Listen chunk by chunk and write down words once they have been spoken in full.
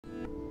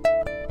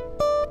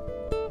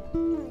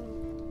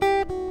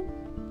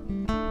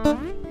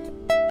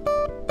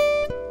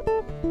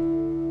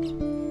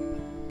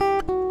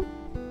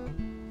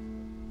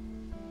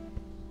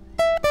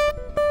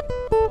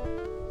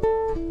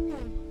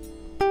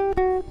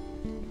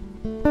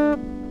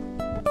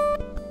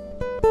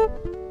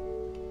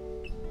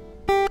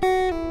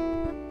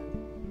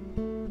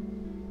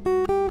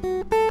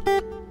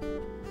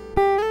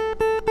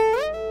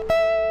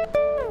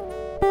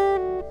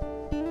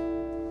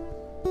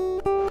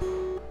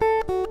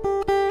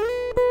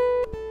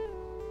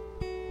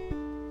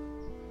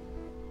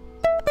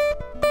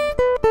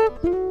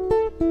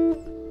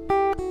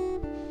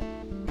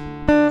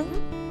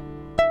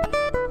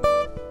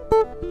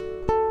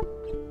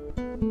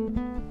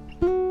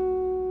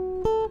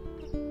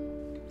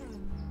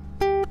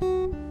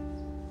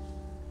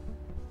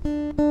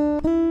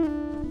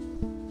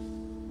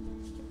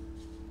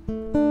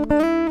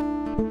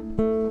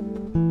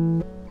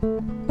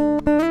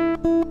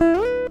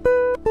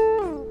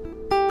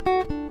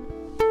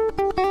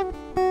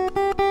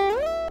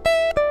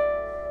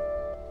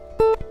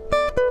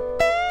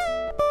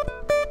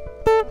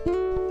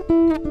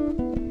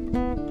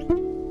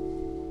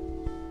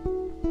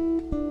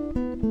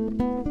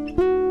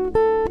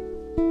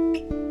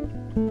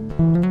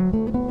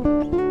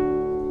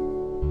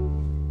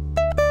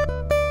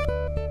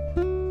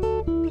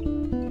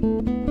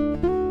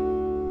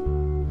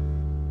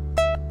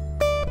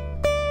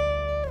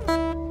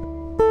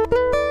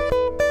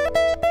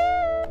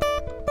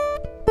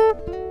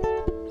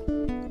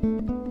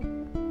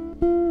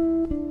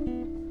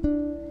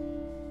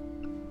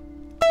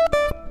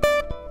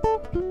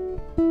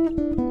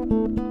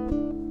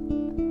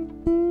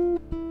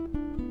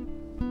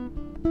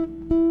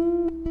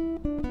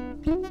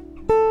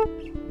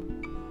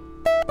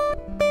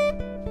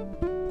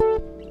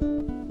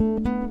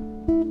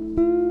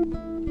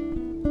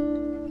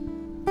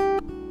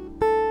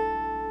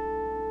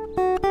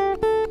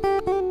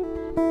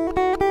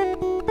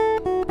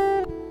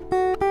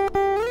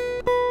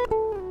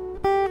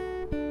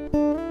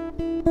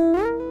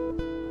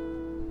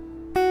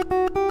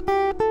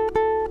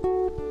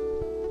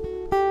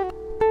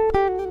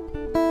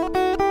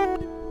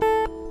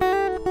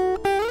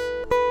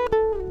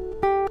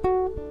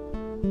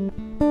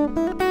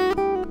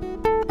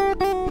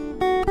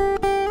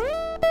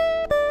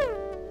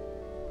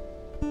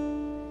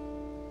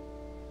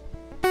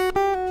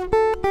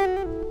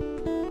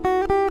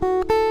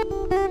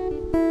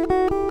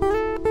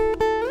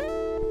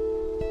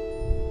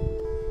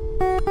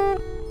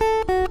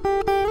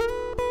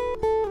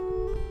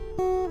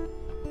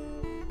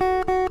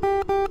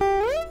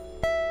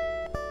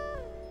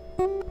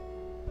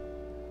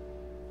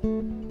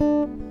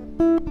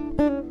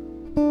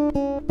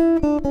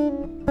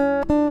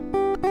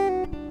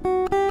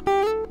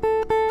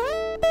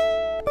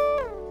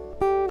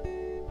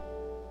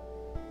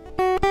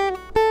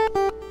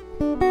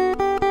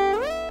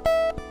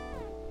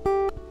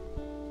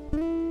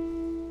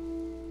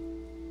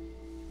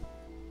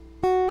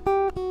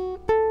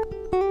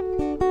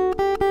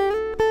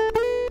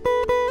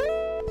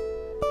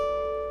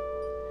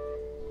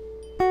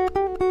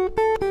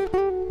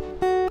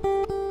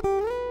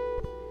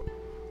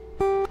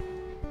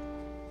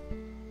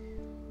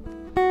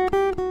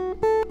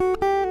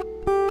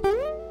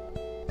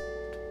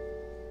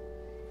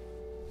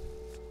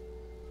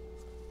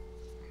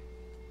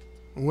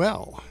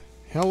Well,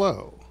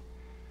 hello,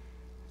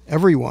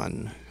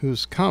 everyone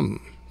who's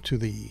come to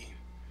the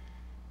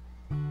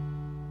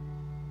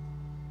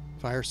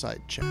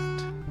Fireside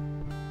Chat.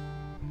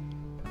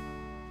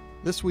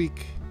 This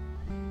week,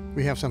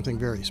 we have something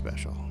very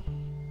special.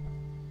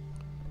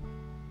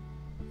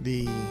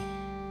 The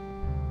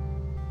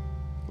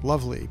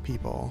lovely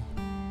people,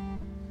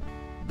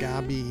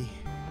 Gabi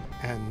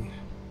and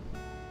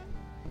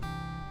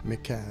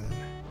Michel,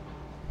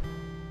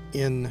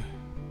 in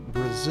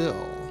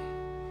Brazil,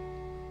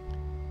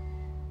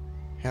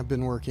 have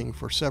been working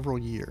for several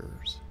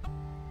years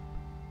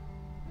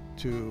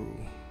to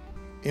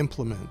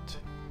implement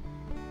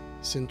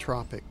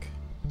syntropic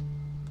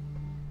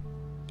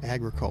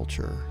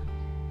agriculture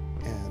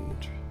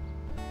and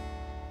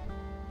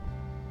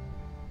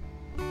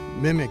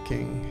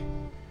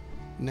mimicking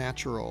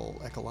natural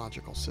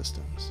ecological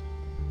systems.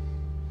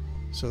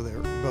 So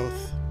they're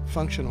both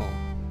functional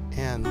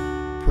and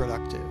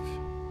productive.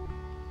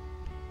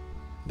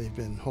 They've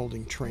been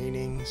holding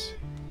trainings.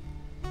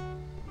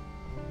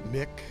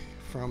 Mick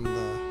from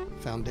the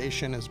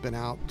foundation has been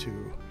out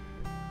to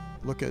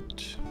look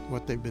at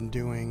what they've been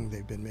doing.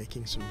 They've been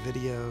making some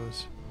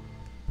videos,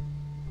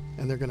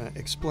 and they're going to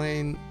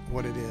explain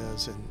what it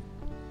is and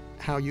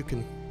how you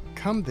can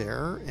come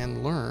there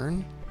and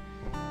learn,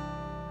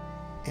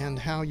 and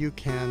how you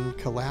can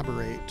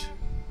collaborate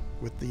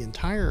with the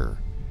entire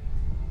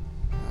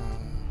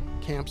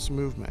camps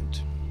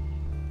movement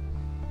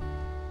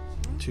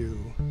to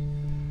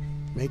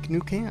make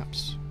new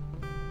camps,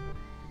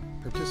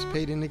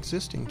 participate in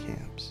existing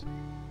camps,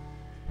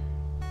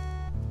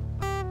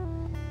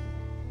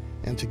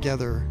 and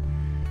together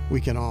we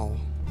can all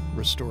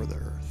restore the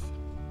earth.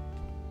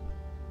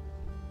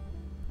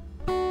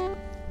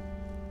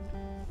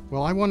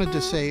 Well, I wanted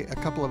to say a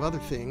couple of other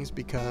things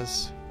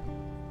because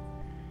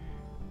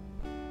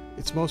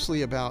it's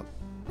mostly about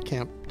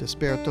Camp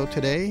Desperto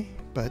today,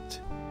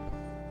 but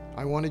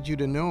I wanted you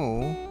to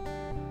know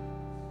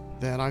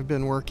that I've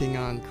been working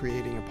on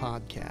creating a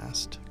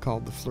podcast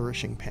called The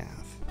Flourishing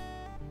Path.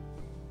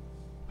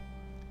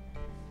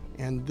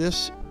 And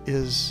this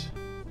is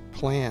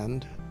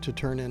planned to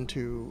turn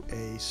into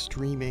a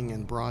streaming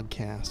and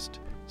broadcast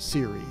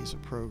series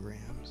of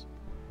programs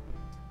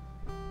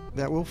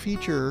that will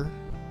feature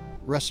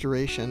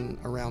restoration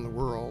around the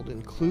world,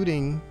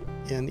 including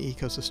in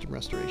ecosystem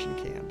restoration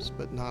camps,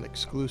 but not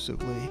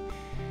exclusively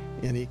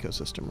in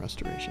ecosystem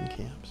restoration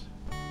camps.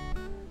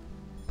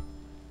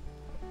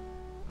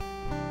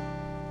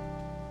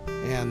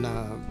 And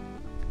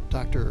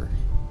Dr.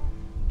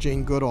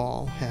 Jane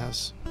Goodall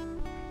has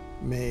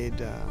made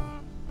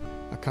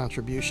a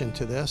contribution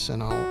to this,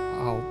 and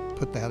I'll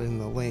put that in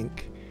the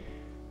link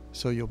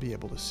so you'll be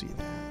able to see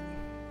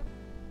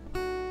that.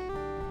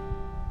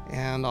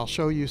 And I'll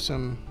show you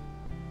some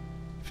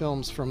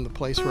films from the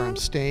place where I'm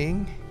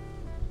staying.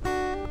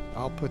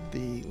 I'll put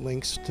the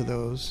links to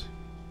those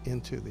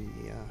into the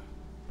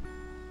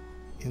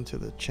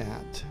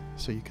chat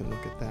so you can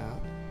look at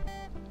that.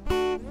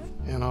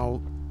 And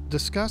I'll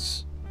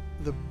discuss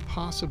the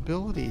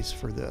possibilities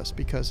for this,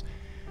 because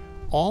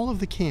all of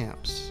the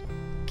camps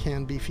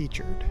can be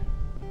featured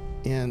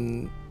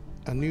in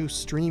a new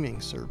streaming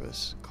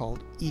service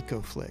called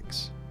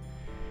EcoFlix.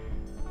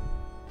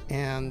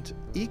 And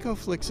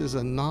EcoFlix is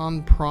a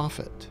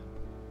non-profit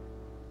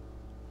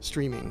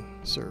streaming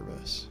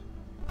service.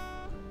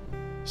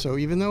 So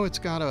even though it's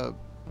got a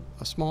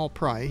small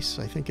price,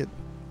 I think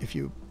if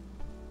you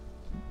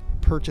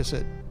purchase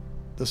it,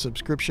 the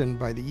subscription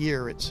by the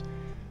year, it's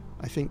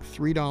I think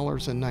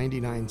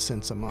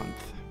 $3.99 a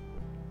month.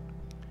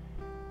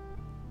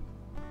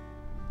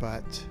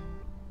 But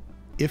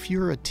if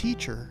you're a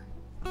teacher,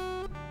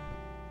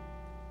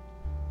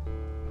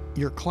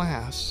 your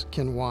class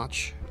can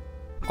watch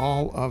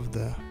all of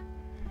the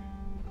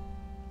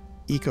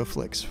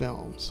EcoFlix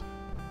films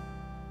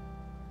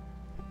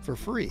for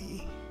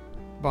free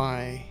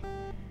by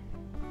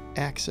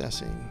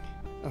accessing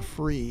a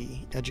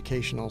free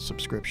educational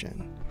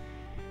subscription.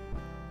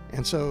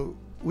 And so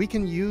we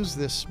can use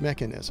this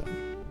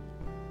mechanism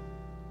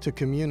to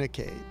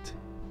communicate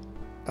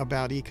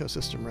about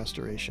ecosystem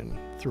restoration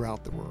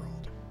throughout the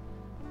world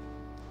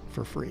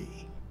for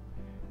free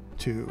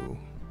to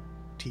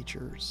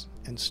teachers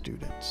and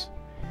students.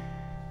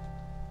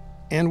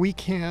 And we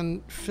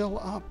can fill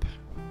up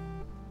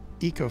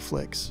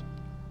EcoFlix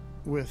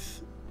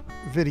with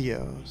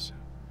videos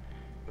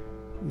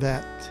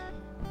that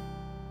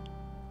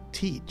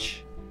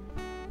teach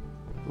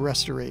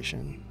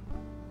restoration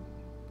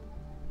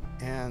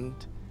and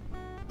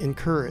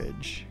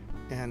encourage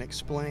and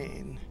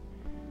explain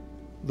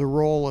the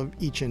role of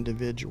each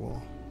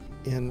individual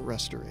in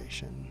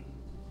restoration.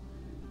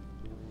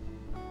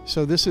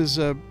 So this is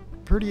a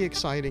pretty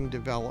exciting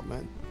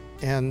development,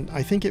 and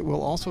I think it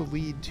will also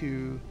lead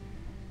to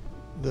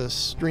the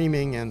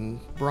streaming and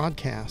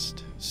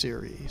broadcast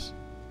series,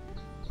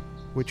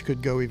 which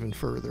could go even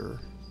further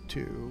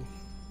to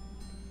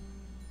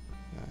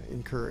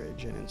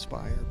encourage and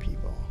inspire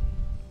people,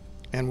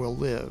 and will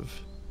live.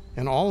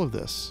 And all of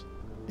this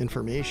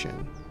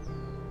information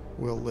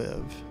will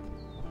live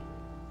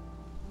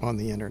on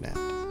the internet.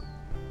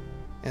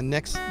 And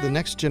the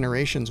next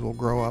generations will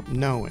grow up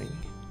knowing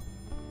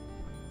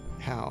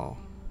how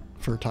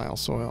fertile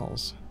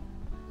soils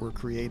were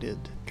created,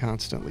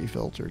 constantly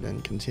filtered,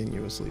 and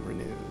continuously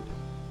renewed,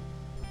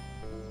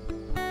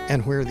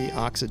 and where the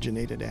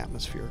oxygenated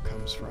atmosphere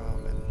comes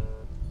from and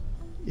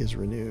is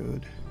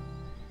renewed,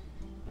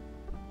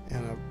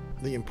 and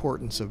the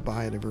importance of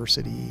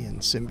biodiversity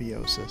and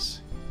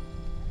symbiosis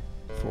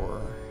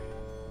for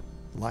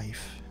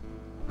life.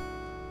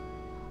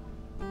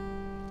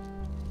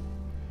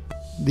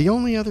 The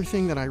only other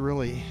thing that I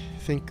really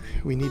think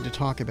we need to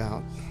talk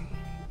about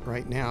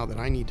right now, that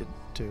I need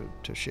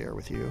to share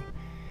with you,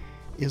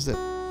 is that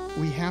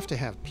we have to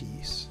have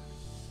peace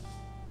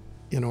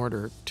in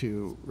order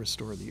to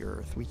restore the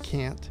earth. We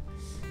can't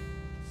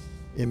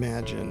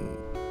imagine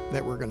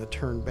that we're going to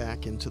turn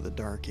back into the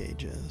Dark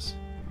Ages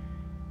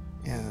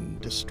and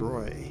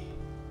destroy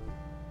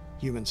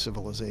human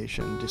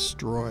civilization,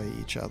 destroy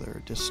each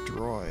other,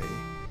 destroy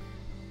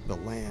the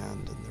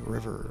land and the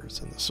rivers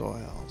and the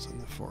soils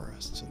and the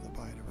forests and the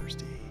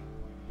biodiversity.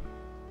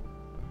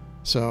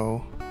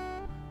 So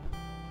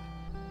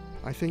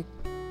I think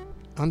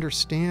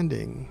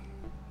understanding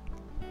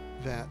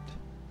that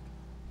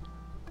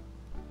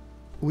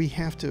we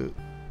have to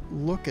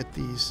look at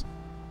these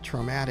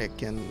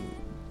traumatic and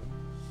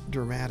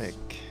dramatic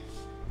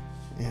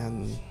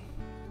and,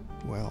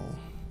 well,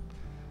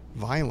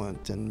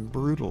 violent and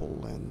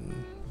brutal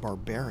and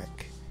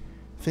barbaric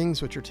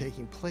things which are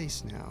taking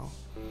place now,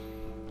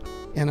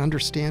 and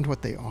understand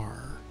what they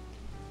are.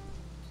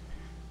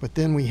 But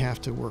then we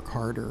have to work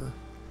harder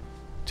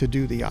to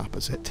do the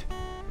opposite,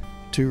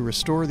 to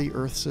restore the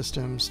earth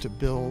systems, to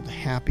build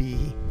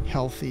happy,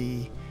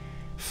 healthy,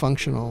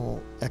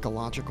 functional,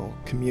 ecological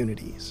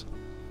communities.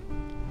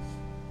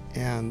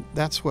 And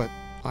that's what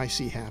I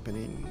see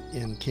happening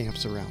in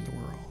camps around the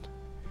world.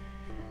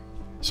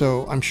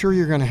 So I'm sure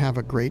you're going to have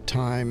a great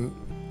time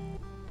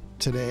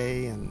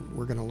today, and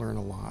we're going to learn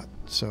a lot.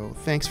 So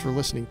thanks for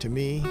listening to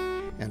me,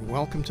 and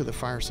welcome to the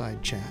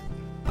Fireside Chat.